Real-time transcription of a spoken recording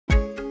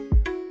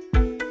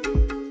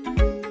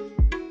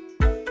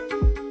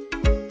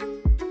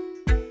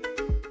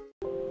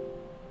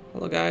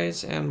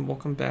Guys, and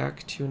welcome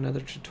back to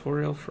another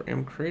tutorial for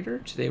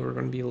MCreator. Today we're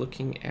going to be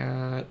looking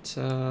at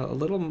a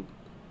little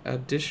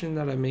addition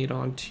that I made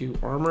onto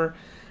armor.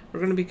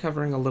 We're going to be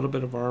covering a little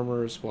bit of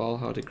armor as well,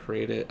 how to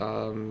create it.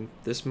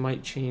 This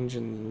might change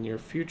in the near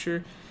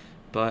future,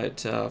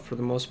 but for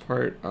the most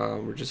part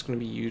we're just going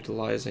to be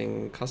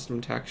utilizing custom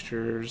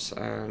textures,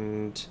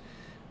 and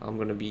I'm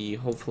going to be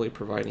hopefully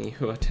providing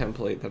you a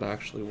template that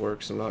actually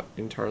works. I'm not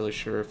entirely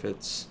sure if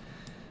it's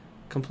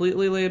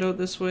completely laid out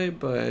this way,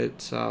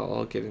 but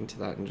I'll get into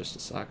that in just a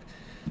sec.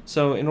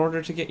 So in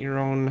order to get your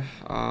own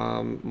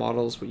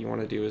models, what you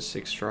want to do is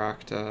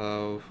extract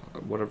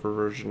whatever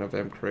version of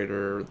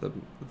MCreator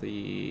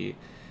the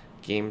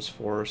game's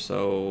for.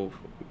 So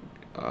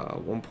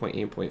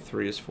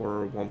 1.8.3 is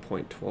for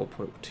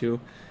 1.12.2.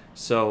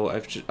 So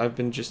I've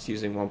been just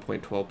using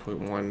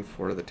 1.12.1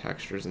 for the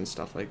textures and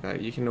stuff like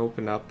that. You can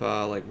open up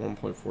like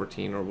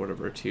 1.14 or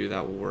whatever too.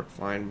 That will work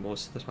fine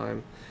most of the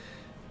time,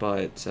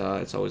 but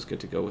it's always good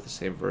to go with the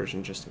same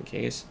version just in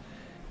case.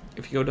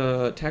 If you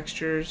go to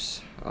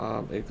textures,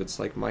 it's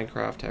like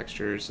Minecraft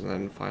textures, and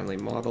then finally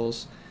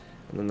models,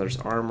 and then there's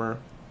armor.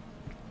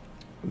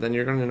 And then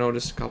you're going to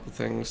notice a couple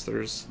things.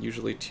 There's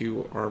usually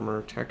two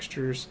armor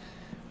textures,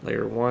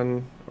 layer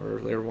 1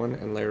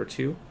 and layer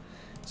 2.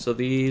 So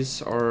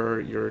these are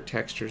your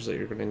textures that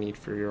you're going to need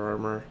for your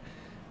armor.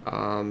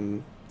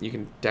 You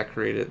can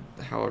decorate it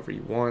however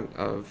you want.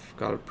 I've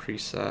got a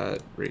preset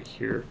right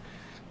here.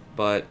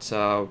 But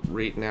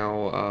right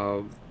now,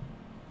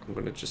 I'm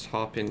going to just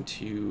hop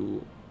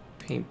into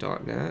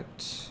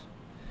paint.net.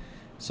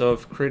 So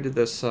I've created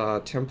this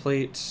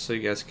template so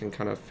you guys can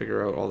kind of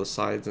figure out all the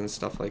sides and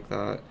stuff like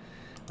that.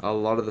 A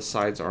lot of the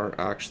sides aren't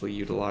actually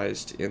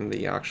utilized in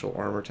the actual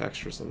armor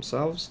textures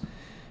themselves.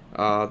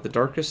 The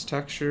darkest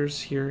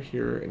textures here,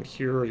 and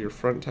here are your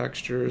front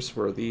textures,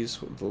 where these,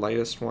 the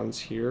lightest ones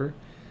here,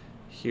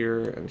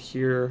 and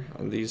here,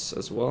 and these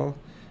as well,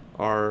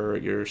 are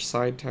your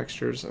side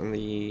textures, and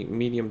the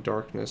medium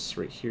darkness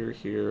right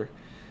here,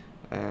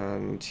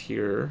 and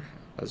here,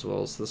 as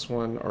well as this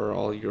one, are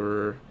all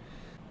your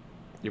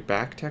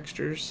back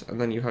textures. And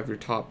then you have your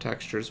top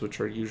textures, which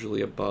are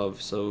usually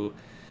above. So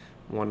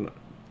one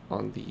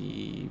on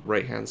the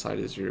right hand side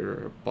is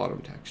your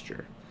bottom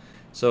texture.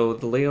 So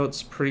the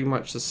layout's pretty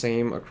much the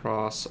same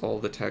across all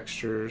the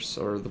textures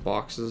or the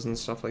boxes and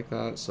stuff like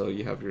that. So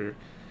you have your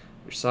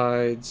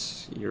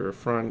sides, your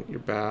front, your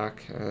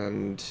back,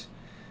 and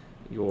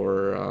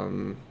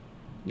your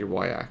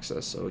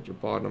y-axis, so your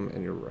bottom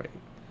and your right,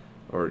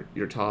 or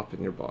your top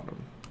and your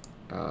bottom.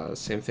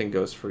 Same thing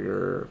goes for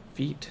your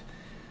feet.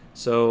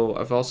 So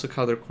I've also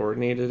color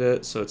coordinated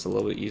it, so it's a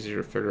little bit easier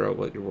to figure out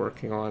what you're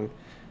working on.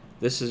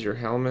 This is your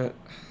helmet.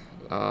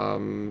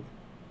 I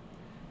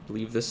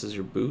believe this is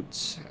your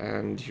boots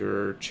and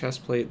your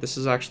chest plate. This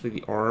is actually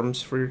the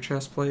arms for your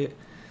chest plate.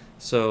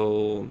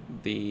 So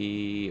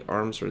the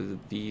arms are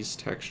these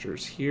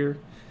textures here.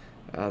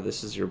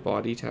 This is your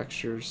body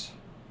textures,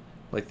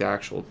 like the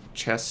actual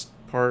chest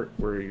part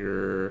where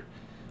your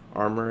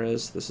armor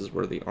is. This is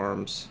where the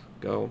arms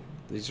go.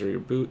 These are your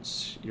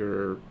boots,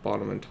 your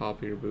bottom and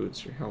top of your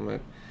boots, your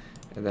helmet,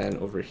 and then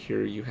over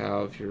here you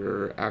have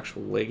your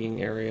actual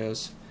legging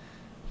areas,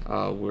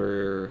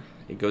 where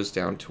it goes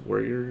down to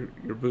where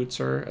your boots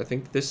are. I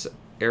think this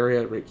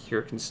area right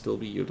here can still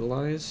be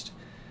utilized,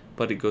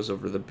 but it goes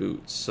over the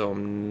boots, so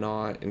I'm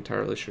not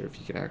entirely sure if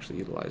you can actually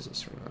utilize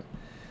this or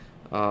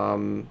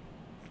not.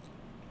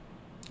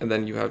 And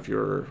then you have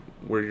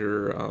where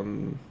your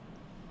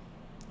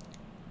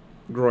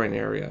groin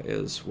area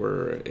is,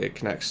 where it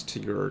connects to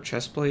your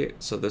chest plate.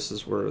 So this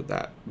is where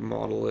that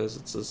model is.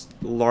 It's this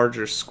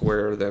larger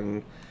square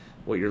than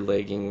what your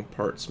legging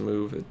parts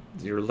move.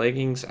 Your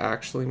leggings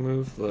actually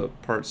move, the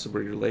parts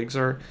where your legs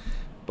are,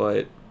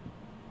 but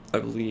I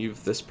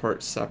believe this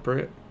part's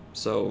separate.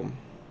 So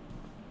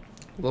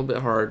a little bit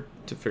hard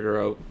to figure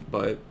out,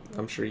 but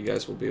I'm sure you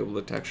guys will be able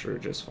to texture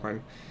it just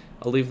fine.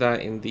 I'll leave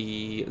that in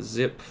the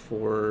zip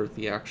for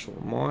the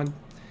actual mod.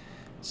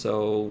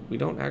 So we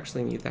don't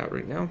actually need that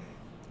right now.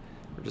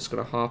 We're just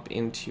going to hop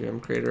into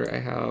MCreator. I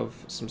have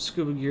some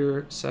scuba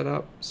gear set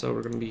up, so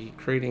we're going to be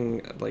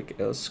creating like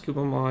a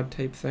scuba mod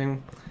type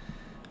thing,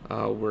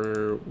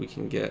 where we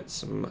can get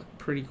some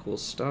pretty cool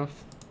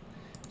stuff.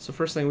 So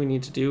first thing we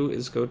need to do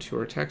is go to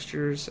our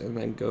textures, and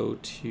then go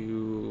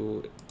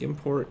to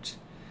import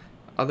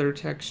other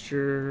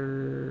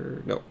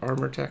texture, no,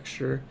 armor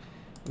texture.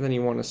 And then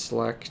you want to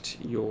select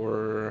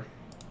your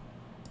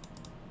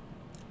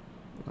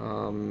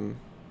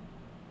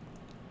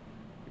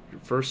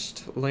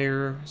first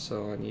layer.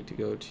 So I need to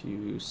go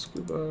to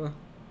scuba,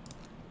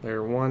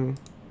 layer 1,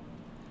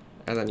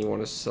 and then you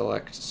want to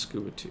select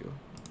scuba 2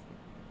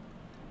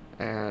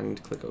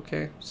 and click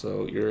OK.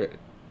 So your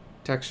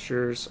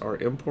textures are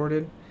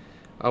imported.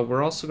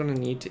 We're also going to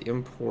need to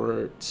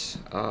import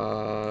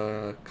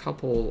a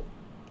couple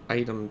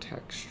item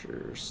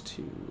textures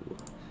too.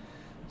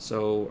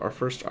 So our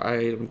first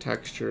item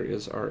texture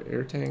is our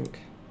air tank,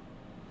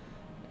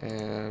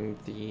 and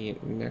the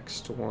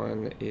next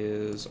one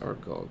is our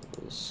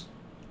goggles.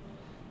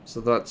 So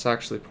that's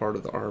actually part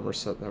of the armor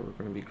set that we're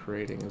going to be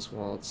creating as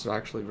well. It's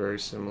actually very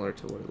similar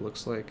to what it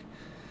looks like.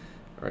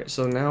 Alright,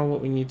 so now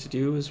what we need to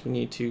do is we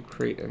need to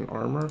create an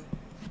armor.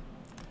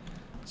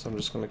 So I'm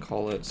just going to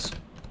call it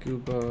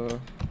scuba,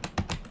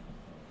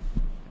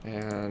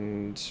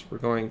 and we're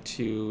going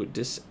to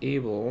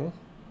disable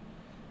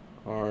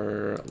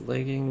our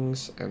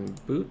leggings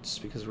and boots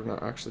because we're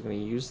not actually going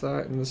to use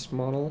that in this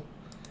model.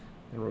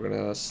 And we're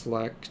going to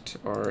select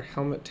our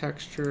helmet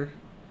texture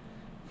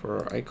for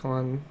our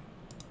icon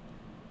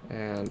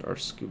and our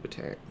scuba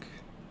tank.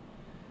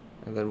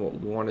 And then what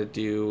we want to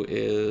do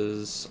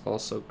is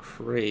also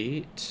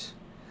create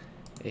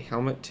a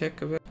helmet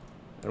tick event.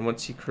 And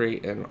once you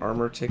create an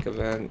armor tick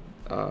event,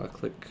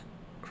 click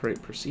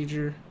create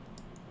procedure.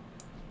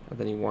 And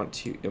then you want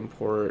to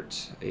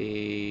import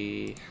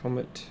a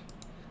helmet.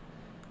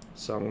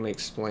 So I'm going to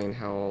explain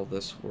how all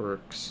this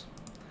works.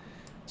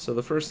 So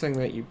the first thing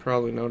that you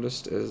probably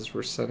noticed is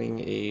we're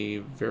setting a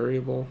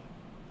variable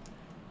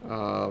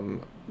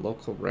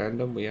local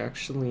random. We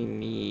actually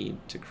need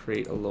to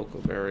create a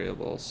local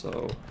variable,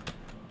 so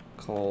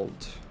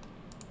called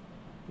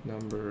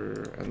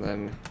number and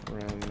then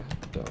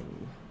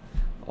random,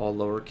 all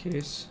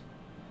lowercase.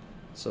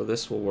 So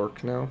this will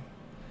work now.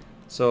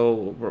 So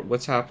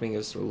what's happening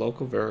is the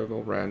local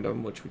variable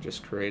random, which we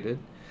just created,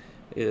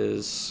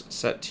 is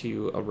set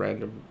to a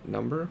random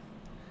number.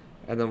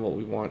 And then what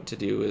we want to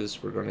do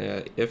is we're going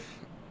to if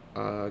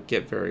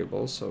get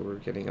variable, so we're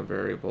getting a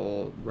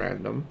variable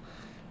random,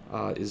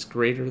 is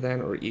greater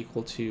than or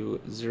equal to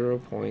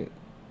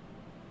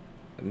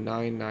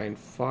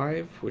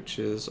 0.995, which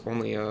is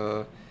only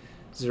a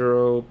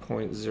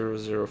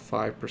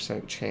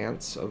 0.005%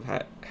 chance of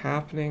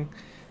happening,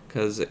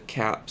 because it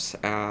caps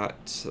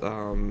at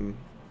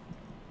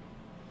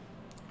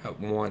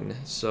 1,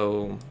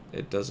 so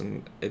there's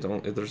only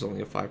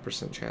a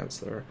 5% chance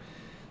there.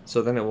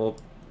 So then it will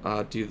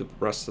do the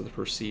rest of the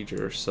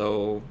procedure.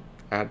 So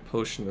add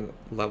potion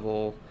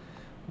level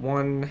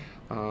 1,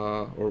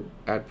 or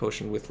add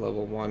potion with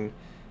level 1,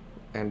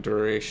 and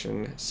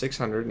duration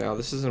 600. Now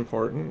this is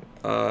important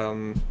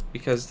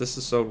because this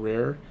is so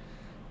rare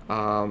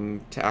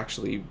to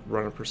actually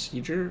run a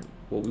procedure.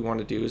 What we want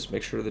to do is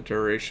make sure the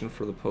duration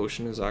for the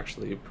potion is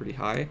actually pretty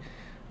high.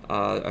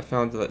 I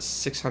found that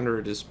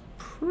 600 is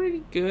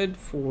pretty good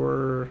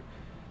for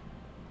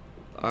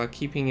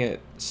keeping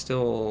it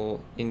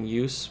still in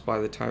use by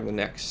the time the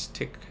next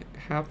tick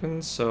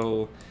happens,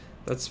 so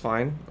that's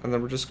fine. And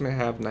then we're just going to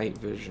have night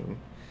vision.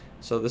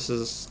 So this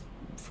is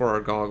for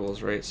our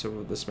goggles, right?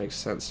 So this makes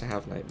sense to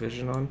have night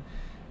vision on.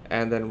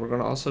 And then we're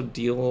going to also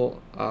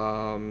deal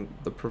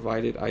the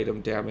provided item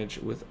damage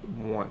with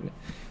 1.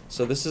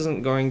 So this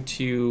isn't going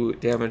to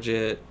damage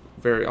it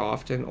very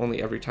often,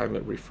 only every time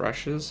it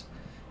refreshes.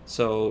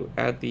 So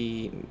add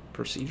the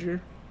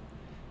procedure,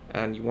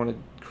 and you want to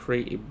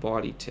create a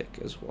body tick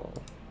as well.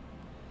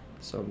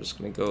 So I'm just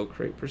going to go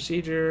create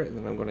procedure, and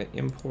then I'm going to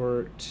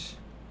import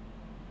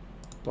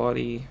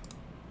body,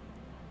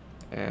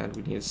 and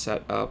we need to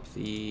set up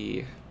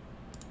the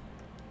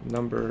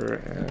number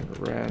and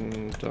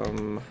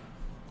random,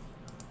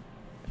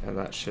 and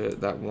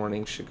that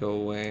warning should go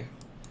away.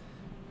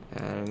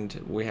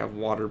 And we have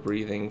water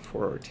breathing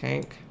for our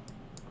tank,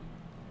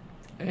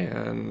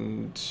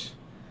 and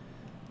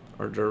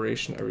our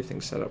duration,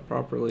 everything set up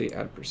properly.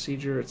 Add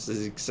procedure. It's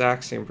the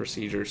exact same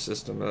procedure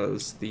system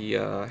as the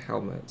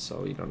helmet,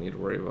 so you don't need to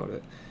worry about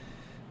it.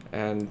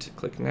 And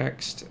click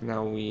next.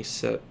 Now we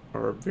set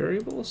our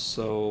variables,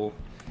 so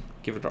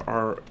give it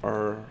our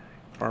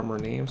armor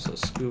name, so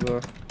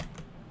scuba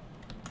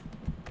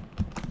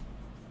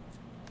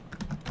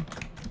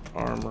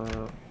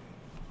armor.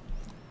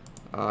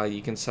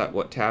 You can set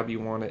what tab you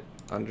want it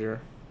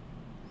under,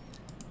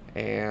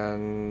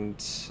 and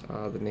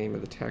the name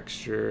of the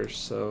texture,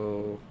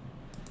 so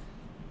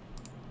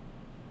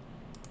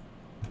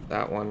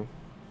that one.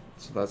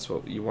 So that's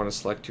what you want to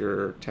select,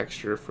 your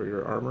texture for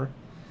your armor.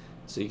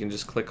 So you can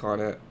just click on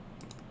it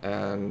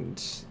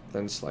and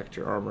then select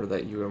your armor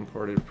that you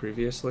imported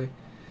previously.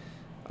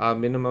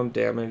 Minimum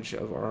damage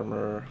of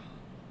armor,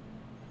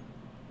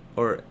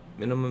 or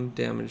minimum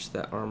damage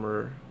that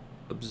armor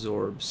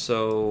absorbs.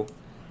 So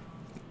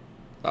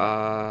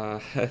I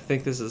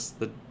think this is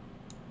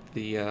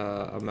the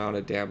amount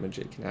of damage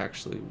it can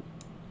actually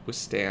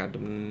withstand.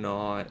 I'm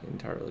not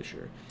entirely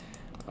sure.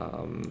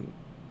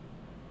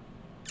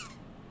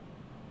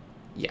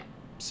 Yeah,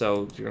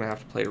 so you're gonna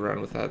have to play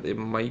around with that. It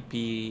might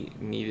be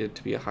needed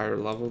to be a higher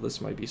level. This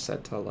might be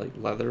set to like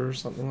leather or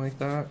something like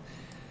that.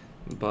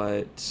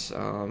 But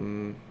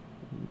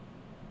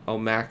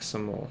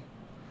maximal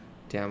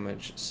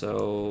damage.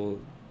 So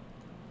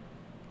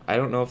I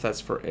don't know if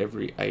that's for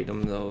every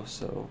item though.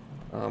 So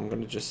I'm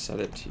gonna just set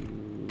it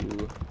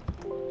to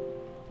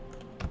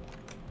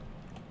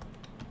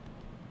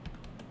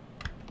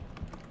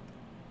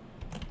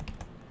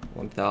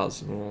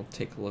 1000. We'll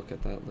take a look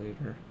at that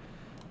later.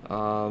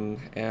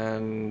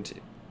 And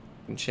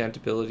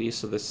enchantability,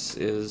 so this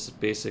is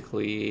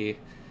basically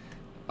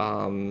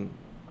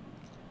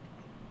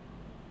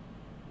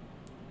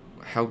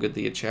how good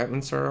the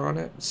enchantments are on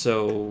it.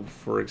 So,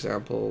 for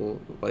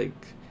example,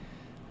 like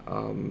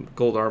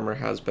gold armor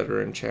has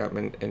better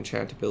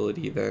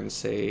enchantability than,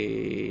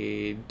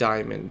 say,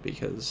 diamond,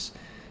 because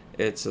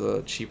it's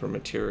a cheaper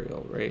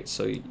material, right?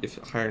 So if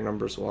higher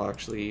numbers will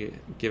actually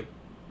give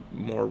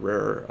more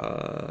rare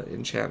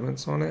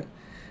enchantments on it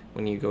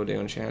when you go to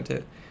enchant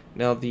it.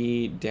 Now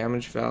the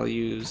damage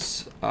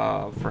values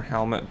for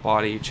helmet,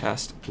 body,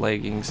 chest,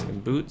 leggings,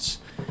 and boots.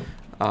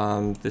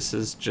 This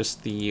is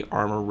just the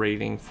armor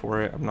rating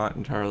for it. I'm not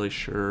entirely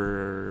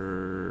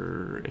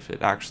sure if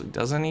it actually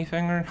does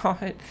anything or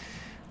not,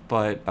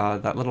 but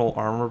that little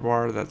armor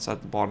bar that's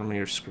at the bottom of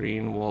your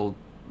screen will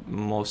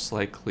most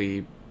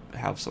likely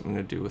have something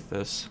to do with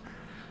this.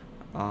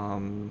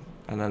 And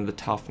then the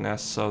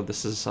toughness, so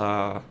this is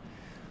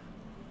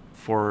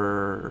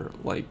for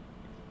like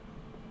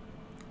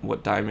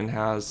what diamond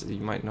has. You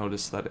might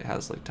notice that it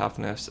has like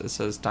toughness. It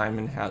says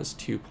diamond has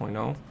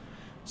 2.0.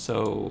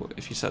 So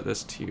if you set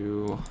this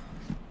to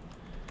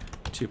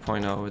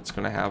 2.0, it's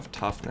going to have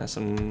toughness.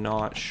 I'm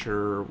not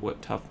sure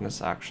what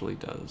toughness actually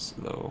does,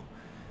 though.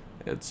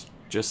 It's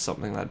just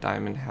something that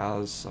diamond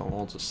has, so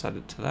we'll just set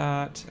it to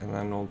that, and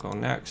then we'll go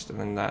next, and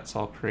then that's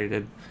all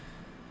created.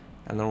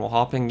 And then we'll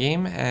hop in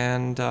game,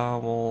 and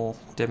we'll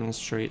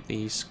demonstrate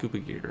the scuba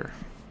gear.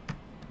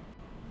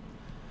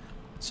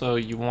 So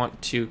you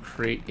want to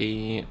create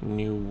a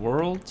new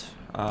world.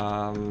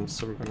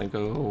 So we're going to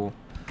go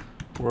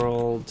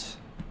world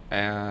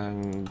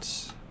and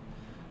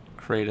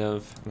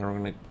creative, and then we're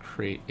going to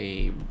create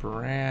a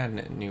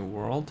brand new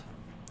world.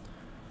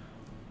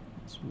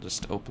 So we'll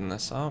just open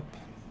this up.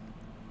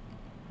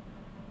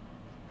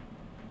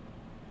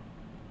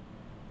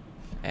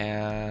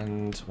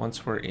 And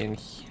once we're in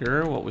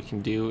here, what we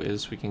can do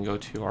is we can go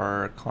to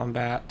our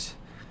combat,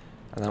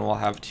 and then we'll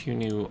have 2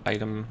 new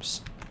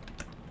items.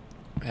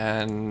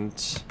 And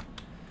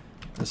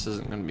this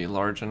isn't going to be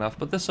large enough,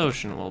 but this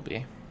ocean will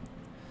be.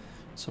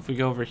 So if we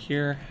go over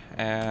here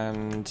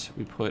and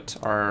we put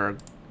our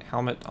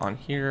helmet on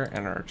here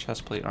and our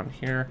chest plate on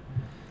here,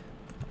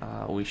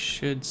 we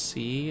should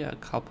see a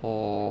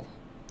couple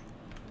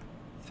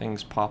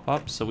things pop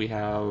up. So we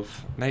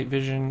have night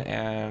vision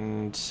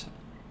and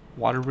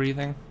water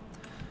breathing.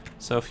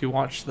 So if you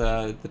watch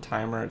the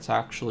timer, it's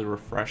actually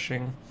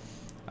refreshing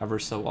ever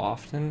so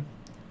often,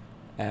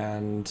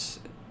 and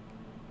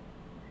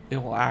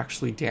it will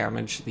actually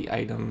damage the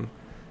item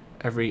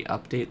every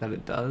update that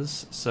it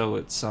does. So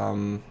it's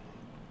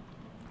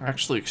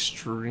actually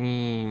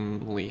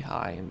extremely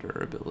high in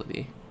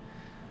durability.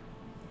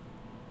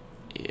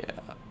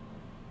 Yeah,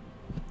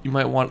 you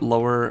might want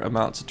lower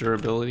amounts of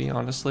durability,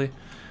 honestly,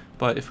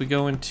 but if we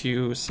go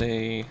into,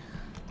 say,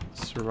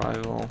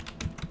 survival,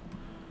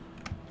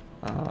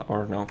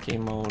 or no,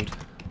 game mode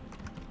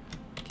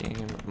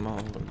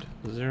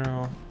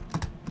 0,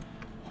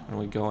 and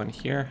we go in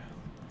here,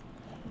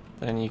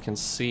 then you can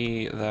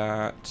see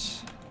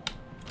that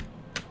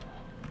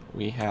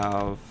we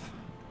have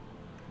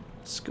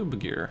scuba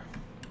gear,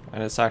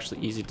 and it's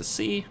actually easy to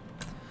see,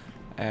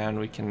 and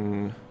we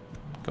can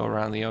go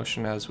around the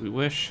ocean as we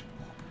wish.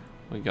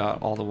 We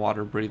got all the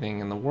water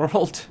breathing in the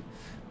world.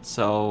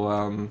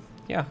 So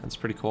yeah, it's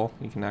pretty cool.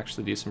 You can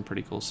actually do some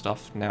pretty cool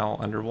stuff now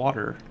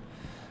underwater,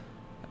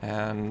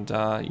 and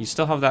you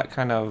still have that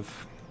kind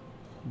of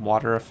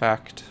water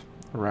effect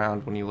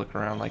around when you look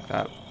around like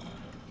that,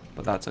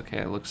 but that's okay.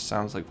 It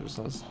sounds like there's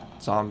a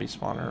zombie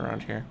spawner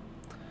around here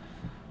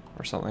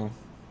or something.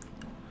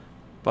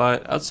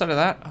 But outside of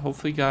that,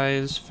 hopefully you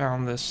guys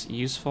found this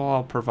useful.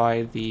 I'll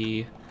provide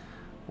the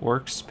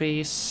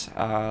workspace,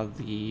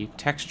 the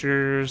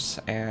textures,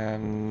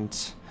 and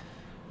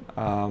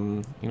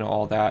you know,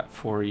 all that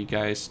for you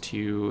guys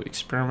to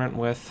experiment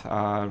with.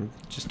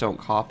 Just don't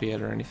copy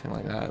it or anything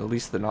like that, at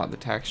least not the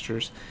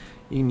textures.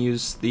 You can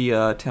use the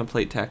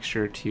template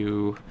texture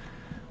to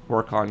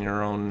work on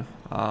your own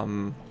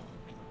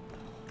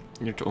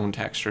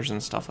textures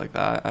and stuff like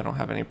that. I don't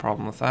have any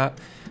problem with that.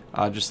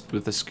 Just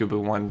with the scuba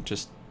one,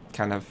 just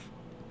kind of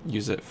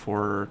use it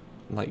for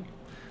like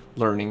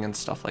learning and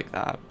stuff like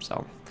that.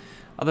 So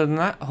other than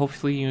that,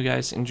 hopefully you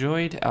guys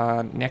enjoyed.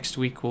 Next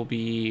week we'll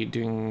be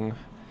doing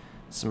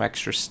some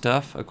extra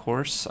stuff, of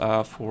course,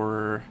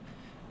 for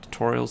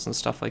tutorials and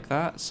stuff like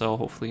that. So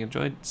hopefully you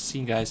enjoyed. See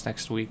you guys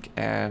next week,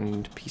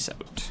 and peace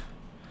out.